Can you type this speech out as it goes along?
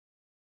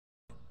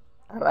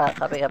Ara,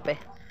 kape, kape.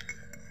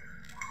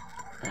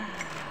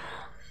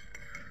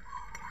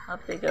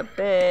 Kape,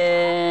 kape.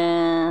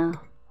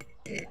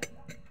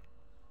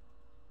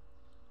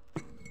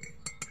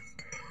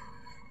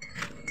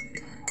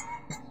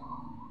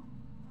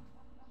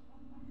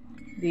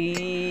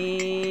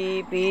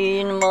 Deep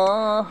in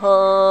my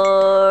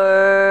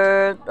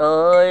heart,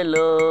 I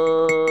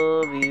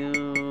love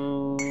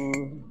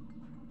you.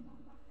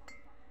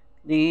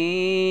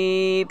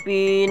 Deep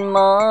in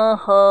my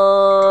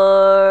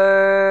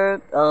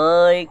heart,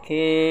 I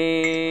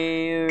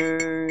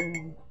care.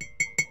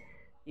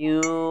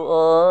 You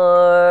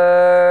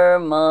are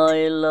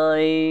my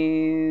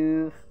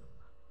life,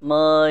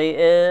 my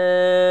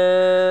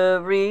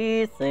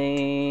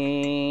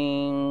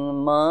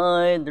everything,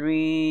 my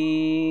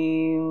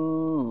dream,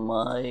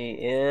 my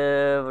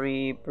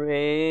every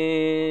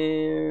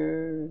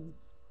prayer.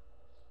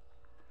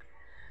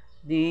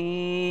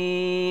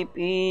 Deep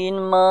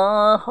in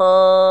my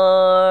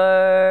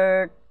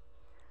heart,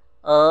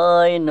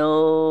 I know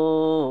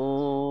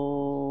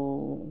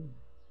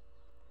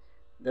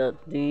that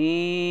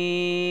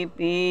deep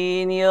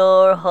in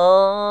your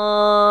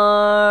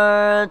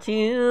heart,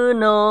 you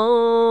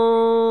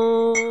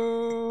know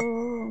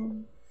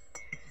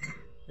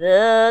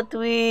that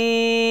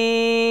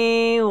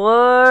we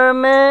were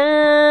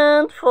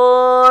meant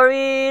for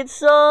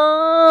each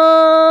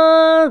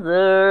other,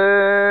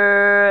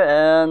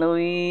 and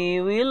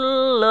we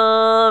will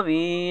love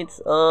each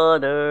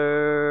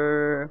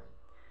other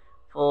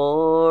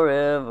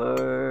forever.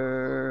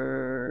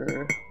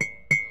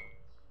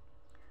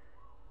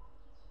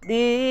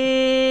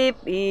 Deep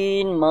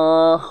in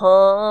my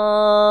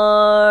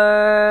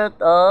heart,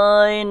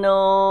 I know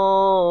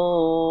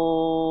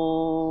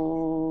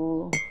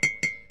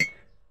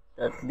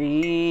that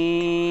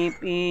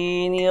deep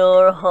in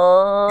your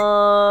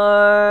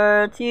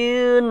heart,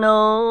 you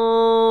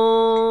know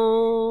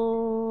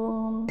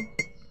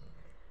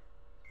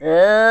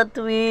that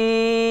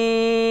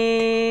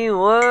we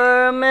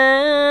were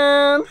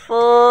meant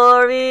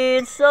for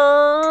each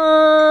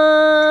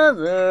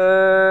other,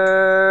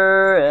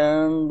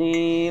 and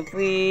deep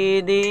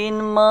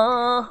within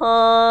my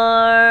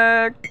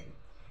heart,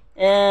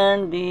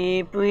 and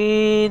deep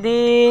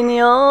within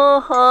your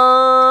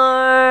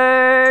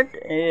heart,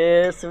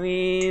 yes,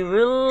 we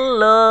will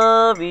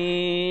love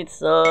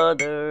each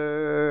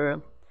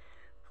other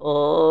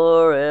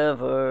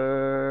forever.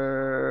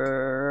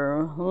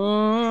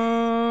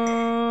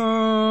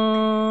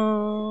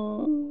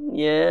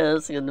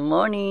 Yes, good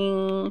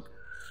morning.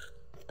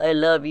 I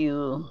love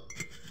you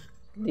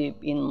deep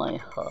in my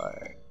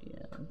heart.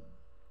 Yeah.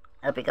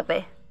 Happy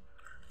kape?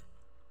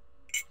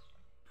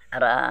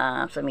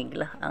 Para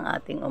sumigla ang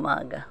ating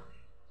umaga.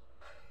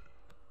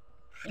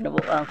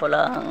 Sinubukan ko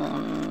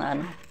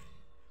lang,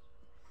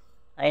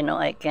 I know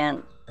I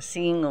can't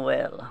sing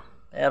well,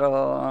 pero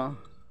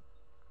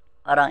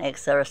parang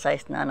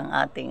exercise na ng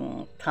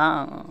ating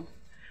tongue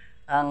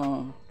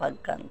ang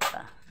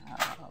pagkanta.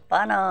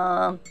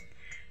 Paano?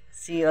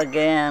 See you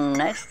again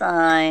next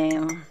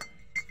time.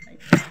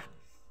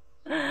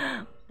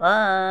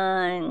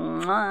 Bye.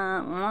 Mwah,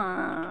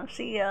 mwah.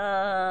 See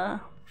ya.